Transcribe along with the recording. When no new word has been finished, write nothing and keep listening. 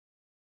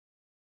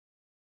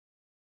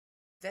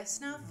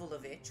Vesna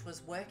Vulovic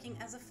was working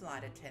as a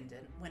flight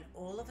attendant when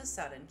all of a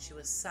sudden she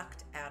was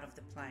sucked out of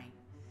the plane.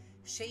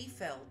 She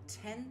fell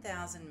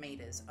 10,000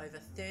 metres over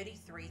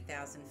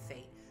 33,000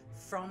 feet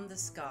from the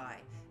sky,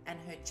 and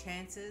her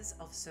chances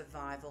of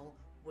survival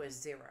were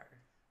zero.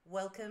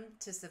 Welcome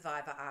to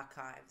Survivor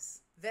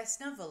Archives.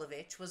 Vesna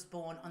Vulovic was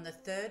born on the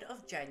 3rd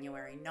of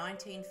January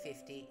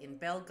 1950 in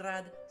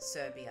Belgrade,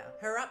 Serbia.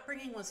 Her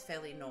upbringing was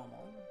fairly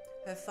normal.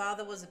 Her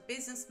father was a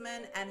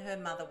businessman and her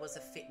mother was a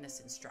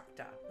fitness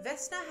instructor.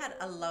 Vesna had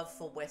a love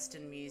for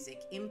Western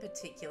music, in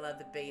particular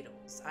the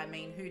Beatles. I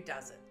mean, who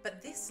doesn't?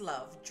 But this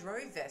love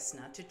drove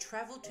Vesna to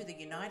travel to the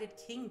United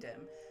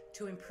Kingdom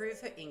to improve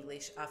her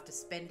English after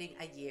spending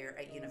a year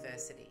at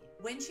university.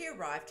 When she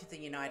arrived to the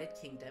United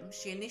Kingdom,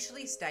 she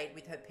initially stayed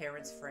with her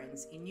parents'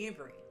 friends in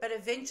Newbury, but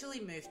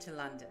eventually moved to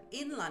London.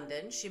 In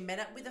London, she met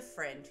up with a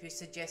friend who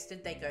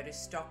suggested they go to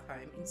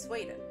Stockholm in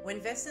Sweden. When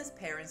Vesna's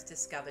parents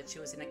discovered she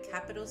was in a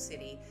capital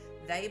city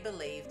they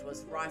believed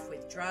was rife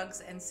with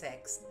drugs and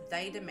sex,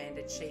 they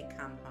demanded she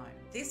come home.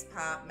 This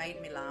part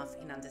made me laugh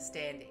in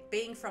understanding.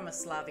 Being from a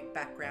Slavic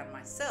background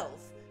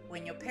myself,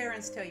 when your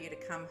parents tell you to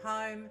come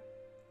home,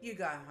 you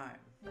go home.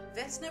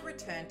 Vesna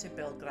returned to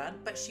Belgrade,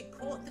 but she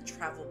caught the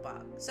travel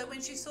bug. So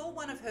when she saw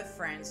one of her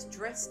friends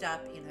dressed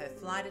up in her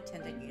flight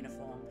attendant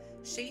uniform,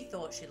 she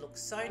thought she looked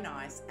so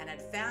nice and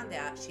had found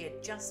out she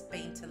had just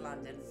been to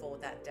London for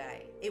that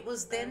day. It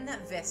was then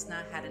that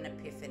Vesna had an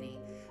epiphany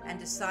and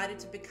decided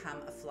to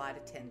become a flight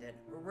attendant,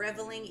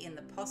 reveling in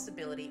the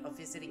possibility of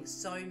visiting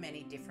so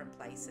many different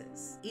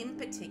places. In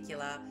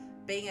particular,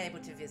 being able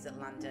to visit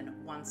London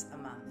once a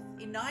month.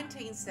 In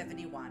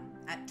 1971,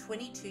 at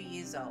 22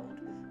 years old,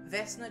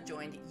 Vesna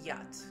joined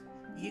YUT,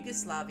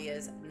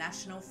 Yugoslavia's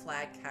national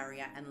flag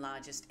carrier and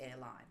largest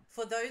airline.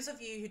 For those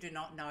of you who do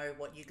not know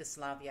what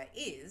Yugoslavia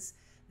is,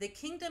 the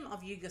Kingdom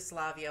of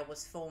Yugoslavia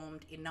was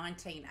formed in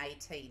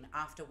 1918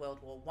 after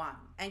World War I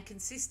and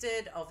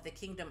consisted of the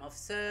Kingdom of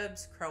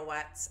Serbs,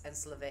 Croats and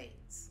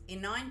Slovenes.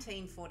 In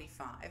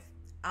 1945,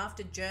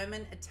 after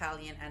German,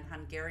 Italian and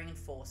Hungarian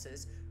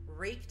forces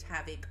wreaked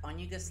havoc on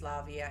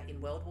Yugoslavia in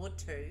World War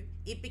II,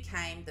 it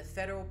became the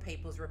Federal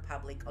People's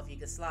Republic of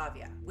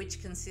Yugoslavia,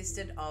 which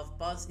consisted of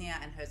Bosnia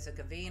and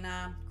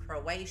Herzegovina,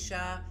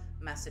 Croatia,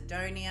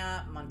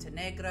 Macedonia,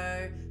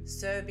 Montenegro,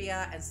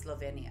 Serbia and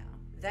Slovenia.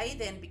 They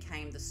then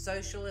became the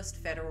Socialist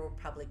Federal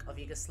Republic of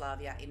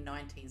Yugoslavia in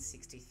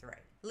 1963.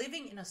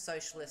 Living in a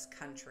socialist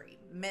country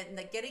meant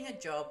that getting a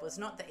job was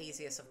not the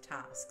easiest of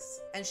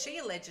tasks, and she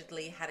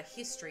allegedly had a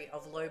history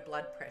of low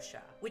blood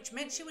pressure, which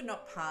meant she would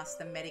not pass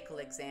the medical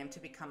exam to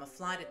become a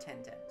flight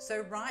attendant.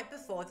 So right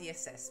before the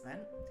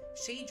assessment,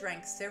 she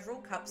drank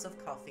several cups of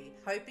coffee,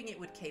 hoping it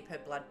would keep her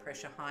blood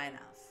pressure high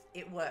enough.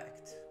 It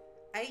worked.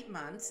 8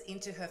 months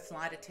into her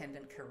flight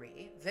attendant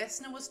career,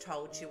 Vesna was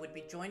told she would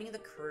be joining the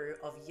crew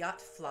of YUT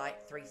Flight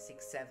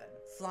 367,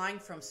 flying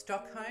from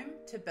Stockholm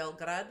to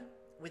Belgrade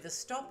with a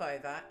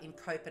stopover in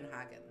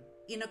Copenhagen.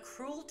 In a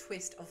cruel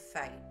twist of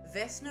fate,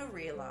 Vesna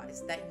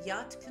realised that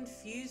YUT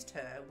confused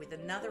her with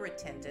another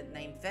attendant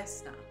named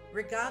Vesna.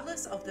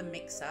 Regardless of the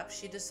mix-up,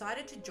 she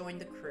decided to join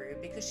the crew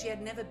because she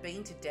had never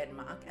been to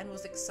Denmark and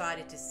was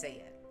excited to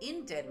see it.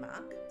 In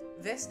Denmark,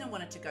 Vesna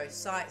wanted to go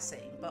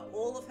sightseeing, but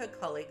all of her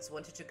colleagues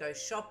wanted to go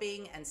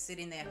shopping and sit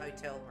in their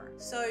hotel room,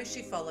 so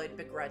she followed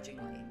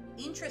begrudgingly.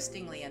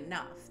 Interestingly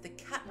enough, the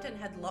captain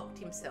had locked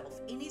himself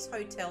in his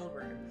hotel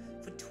room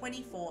for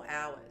 24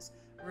 hours,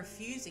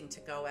 refusing to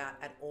go out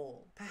at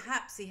all.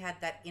 Perhaps he had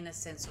that inner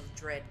sense of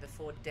dread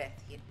before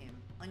death hit him.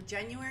 On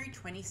January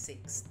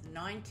 26,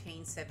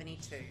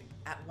 1972,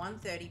 at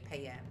 1:30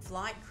 p.m,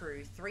 flight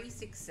crew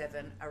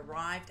 367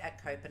 arrived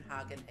at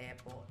Copenhagen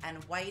Airport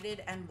and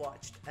waited and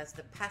watched as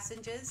the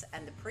passengers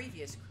and the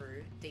previous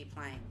crew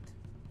deplaned.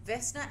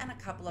 Vesna and a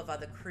couple of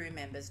other crew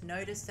members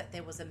noticed that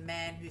there was a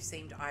man who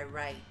seemed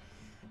irate,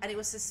 and it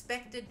was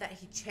suspected that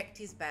he checked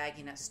his bag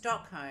in at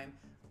Stockholm,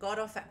 got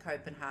off at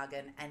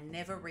Copenhagen and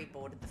never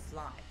reboarded the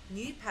flight.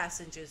 New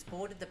passengers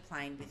boarded the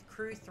plane with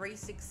crew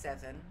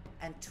 367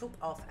 and took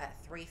off at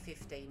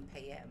 3:15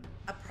 p.m.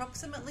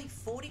 Approximately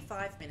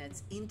 45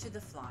 minutes into the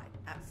flight,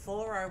 at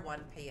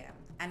 4:01 p.m,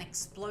 an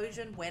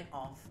explosion went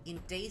off in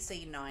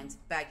DC-9's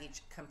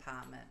baggage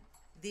compartment.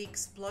 The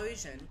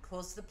explosion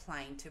caused the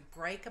plane to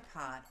break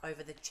apart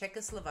over the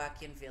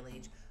Czechoslovakian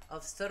village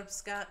of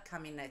Srpska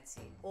Kamenice.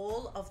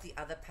 All of the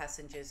other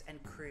passengers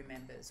and crew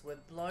members were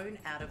blown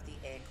out of the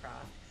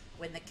aircraft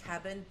when the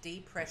cabin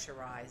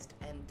depressurized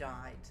and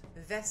died.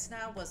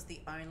 Vesna was the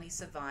only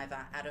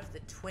survivor out of the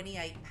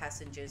 28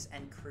 passengers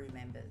and crew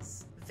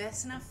members.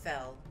 Vesna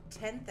fell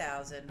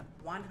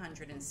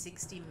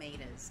 10,160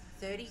 meters,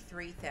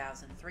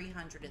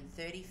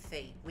 33,330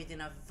 feet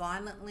within a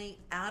violently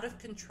out of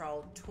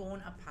control,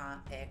 torn apart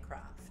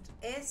aircraft.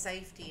 Air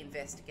safety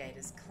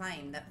investigators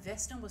claim that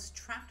Vesna was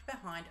trapped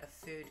behind a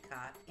food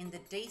cart in the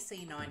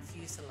DC-9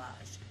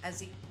 fuselage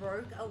as it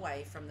broke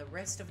away from the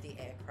rest of the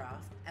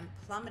aircraft and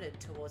plummeted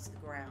towards the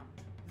ground.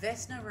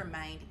 Vesna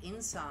remained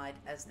inside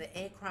as the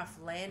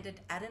aircraft landed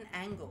at an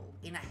angle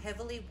in a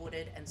heavily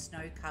wooded and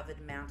snow-covered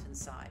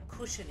mountainside,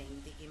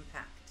 cushioning the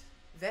impact.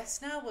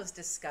 Vesna was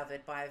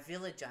discovered by a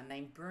villager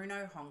named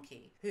Bruno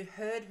Honky, who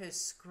heard her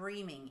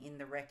screaming in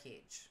the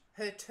wreckage.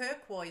 Her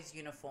turquoise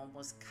uniform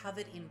was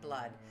covered in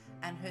blood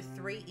and her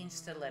 3-inch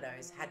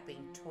stilettos had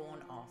been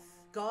torn off.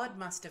 God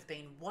must have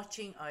been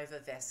watching over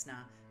Vesna,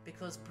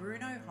 because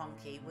Bruno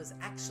Honky was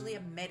actually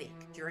a medic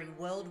during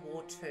World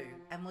War II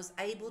and was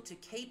able to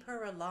keep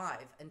her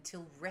alive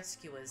until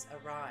rescuers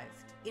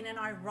arrived. In an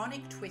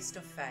ironic twist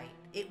of fate,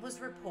 it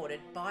was reported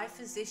by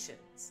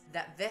physicians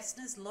that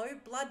Vesna's low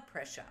blood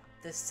pressure,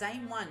 the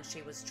same one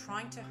she was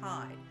trying to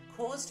hide,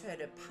 caused her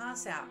to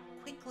pass out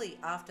quickly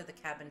after the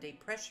cabin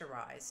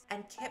depressurized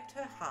and kept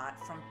her heart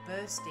from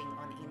bursting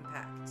on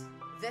impact.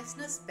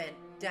 Vesna spent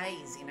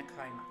days in a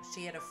coma.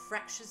 She had a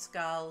fractured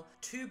skull,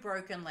 2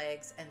 broken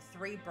legs and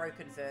 3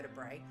 broken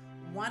vertebrae,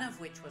 one of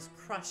which was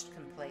crushed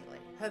completely.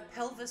 Her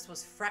pelvis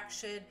was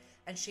fractured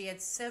and she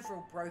had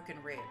several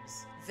broken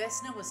ribs.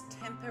 Vesna was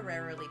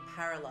temporarily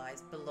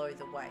paralyzed below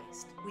the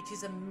waist, which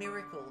is a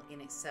miracle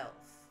in itself.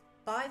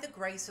 By the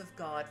grace of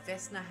God,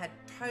 Vesna had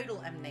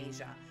total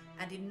amnesia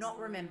and did not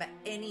remember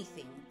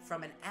anything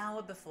from an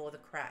hour before the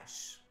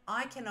crash.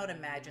 I cannot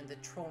imagine the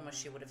trauma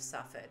she would have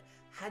suffered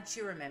had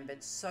she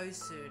remembered so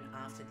soon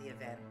after the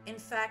event. In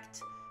fact,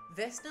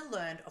 Vesna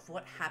learned of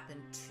what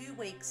happened 2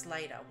 weeks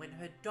later when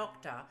her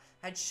doctor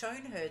had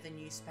shown her the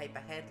newspaper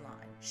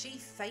headline. She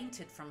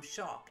fainted from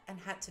shock and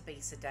had to be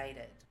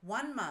sedated.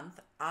 1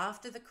 month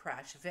after the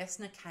crash,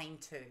 Vesna came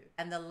to,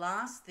 and the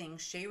last thing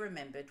she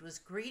remembered was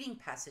greeting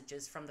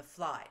passengers from the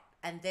flight,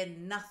 and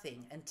then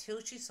nothing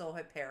until she saw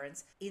her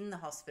parents in the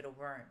hospital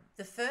room.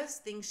 The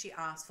first thing she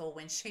asked for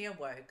when she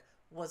awoke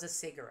was a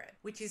cigarette,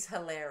 which is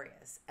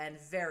hilarious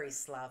and very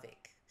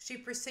Slavic. She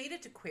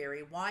proceeded to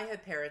query why her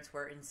parents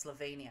were in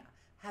Slovenia,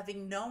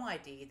 having no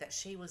idea that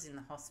she was in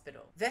the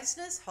hospital.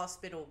 Vesna's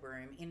hospital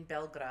room in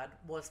Belgrade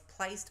was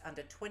placed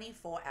under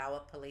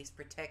 24-hour police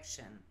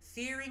protection,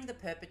 fearing the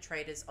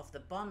perpetrators of the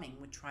bombing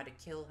would try to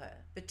kill her.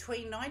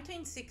 Between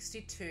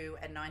 1962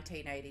 and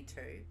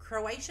 1982,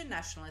 Croatian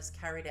nationalists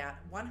carried out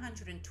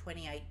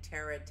 128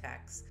 terror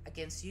attacks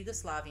against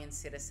Yugoslavian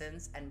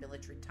citizens and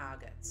military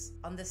targets.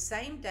 On the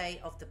same day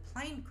of the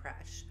plane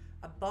crash,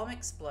 a bomb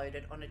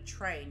exploded on a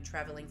train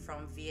travelling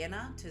from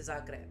Vienna to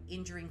Zagreb,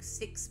 injuring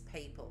 6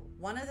 people.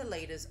 One of the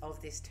leaders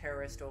of this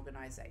terrorist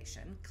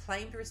organisation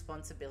claimed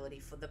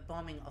responsibility for the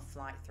bombing of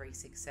Flight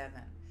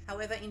 367.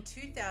 However, in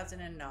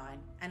 2009,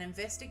 an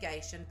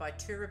investigation by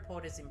 2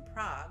 reporters in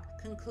Prague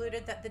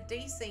concluded that the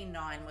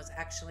DC-9 was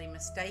actually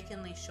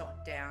mistakenly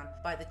shot down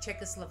by the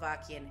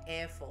Czechoslovakian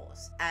Air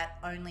Force at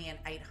only an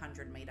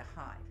 800-metre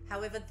height.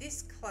 However,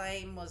 this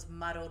claim was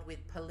muddled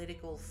with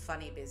political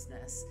funny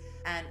business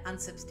and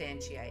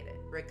unsubstantiated.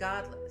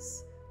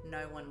 Regardless,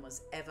 no one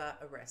was ever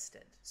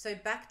arrested. So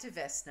back to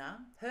Vesna.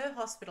 Her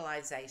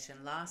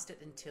hospitalisation lasted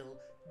until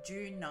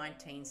June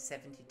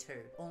 1972,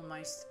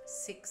 almost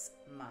 6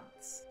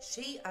 months.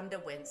 She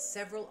underwent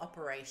several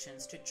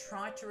operations to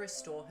try to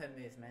restore her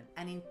movement,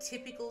 and in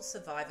typical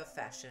survivor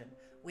fashion,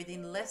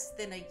 within less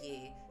than a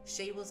year,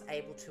 she was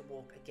able to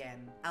walk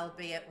again,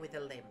 albeit with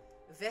a limp.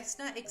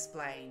 Vesna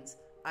explains,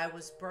 "I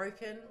was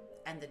broken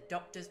and the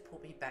doctors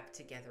put me back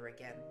together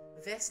again."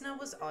 Vesna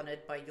was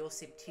honoured by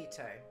Josip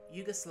Tito,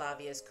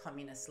 Yugoslavia's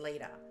communist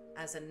leader,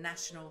 as a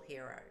national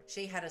hero.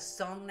 She had a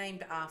song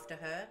named after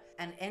her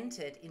and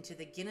entered into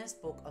the Guinness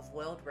Book of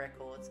World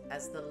Records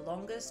as the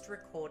longest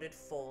recorded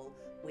fall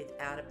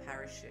without a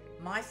parachute.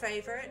 My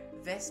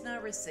favourite,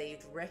 Vesna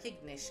received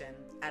recognition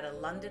at a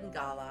London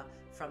gala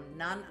from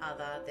none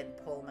other than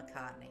Paul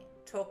McCartney.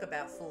 Talk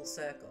about full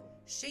circle.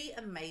 She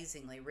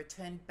amazingly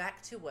returned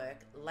back to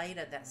work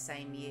later that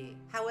same year.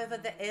 However,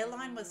 the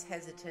airline was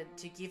hesitant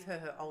to give her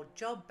her old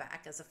job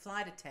back as a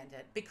flight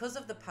attendant because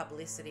of the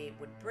publicity it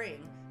would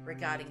bring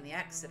regarding the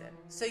accident.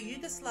 So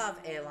Yugoslav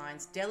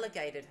Airlines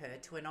delegated her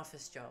to an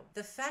office job.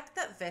 The fact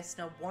that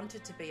Vesna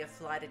wanted to be a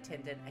flight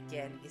attendant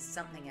again is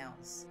something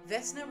else.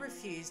 Vesna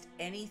refused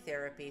any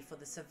therapy for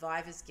the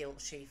survivor's guilt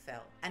she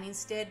felt, and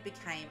instead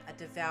became a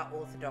devout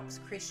Orthodox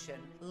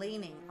Christian,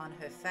 leaning on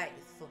her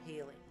faith for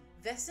healing.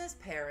 Vesna's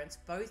parents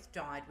both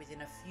died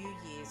within a few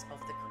years of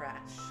the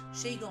crash.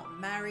 She got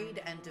married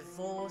and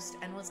divorced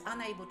and was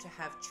unable to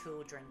have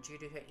children due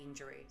to her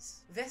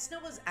injuries.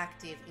 Vesna was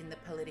active in the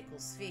political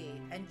sphere,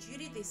 and due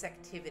to this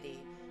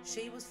activity,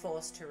 she was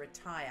forced to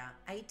retire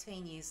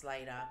 18 years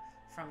later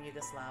from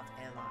Yugoslav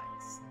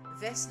Airlines.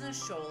 Vesna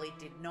surely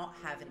did not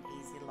have an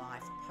easy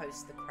life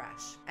post the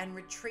crash and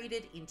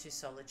retreated into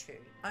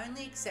solitude,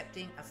 only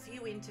accepting a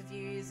few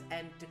interviews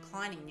and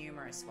declining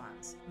numerous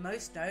ones,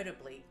 most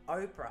notably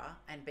Oprah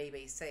and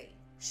BBC.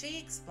 She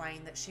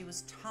explained that she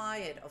was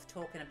tired of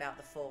talking about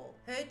the fall.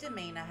 Her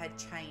demeanour had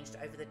changed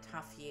over the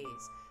tough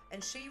years,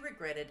 and she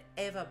regretted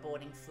ever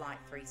boarding Flight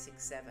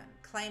 367,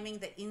 claiming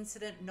the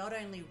incident not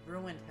only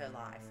ruined her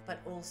life, but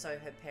also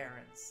her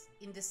parents.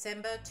 In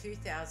December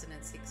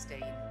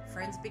 2016,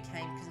 friends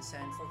became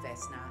concerned for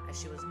Vesna as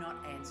she was not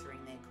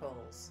answering their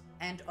calls.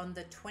 And on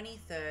the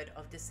 23rd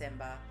of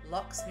December,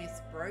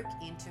 locksmiths broke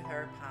into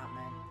her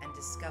apartment and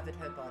discovered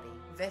her body.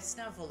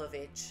 Vesna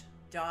Vulovic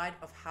died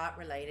of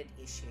heart-related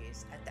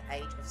issues at the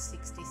age of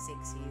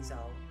 66 years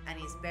old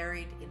and is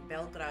buried in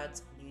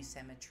Belgrade's new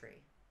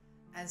cemetery.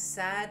 As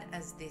sad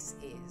as this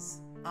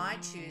is, I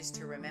choose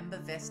to remember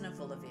Vesna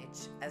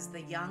Vulovic as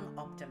the young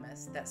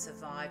optimist that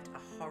survived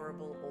a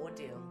horrible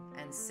ordeal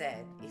and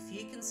said, "If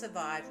you can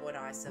survive what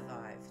I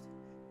survived,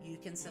 you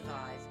can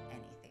survive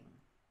anything."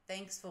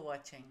 Thanks for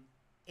watching.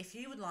 If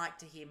you would like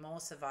to hear more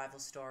survival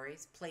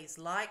stories, please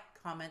like,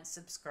 comment,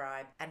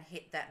 subscribe, and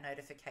hit that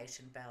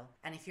notification bell.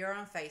 And if you're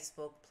on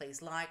Facebook,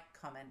 please like,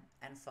 comment,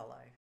 and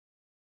follow.